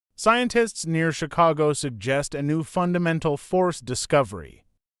Scientists near Chicago suggest a new fundamental force discovery.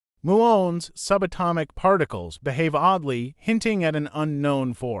 Muons, subatomic particles, behave oddly, hinting at an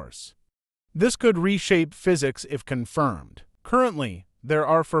unknown force. This could reshape physics if confirmed. Currently, there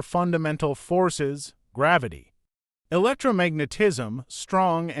are for fundamental forces, gravity, electromagnetism,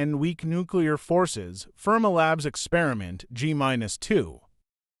 strong and weak nuclear forces. Fermilab's experiment G-2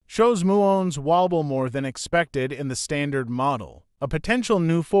 shows muons wobble more than expected in the standard model. A potential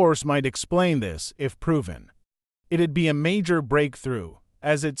new force might explain this if proven. It'd be a major breakthrough,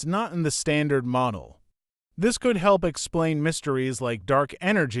 as it's not in the standard model. This could help explain mysteries like dark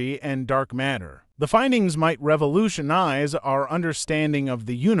energy and dark matter. The findings might revolutionize our understanding of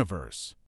the universe.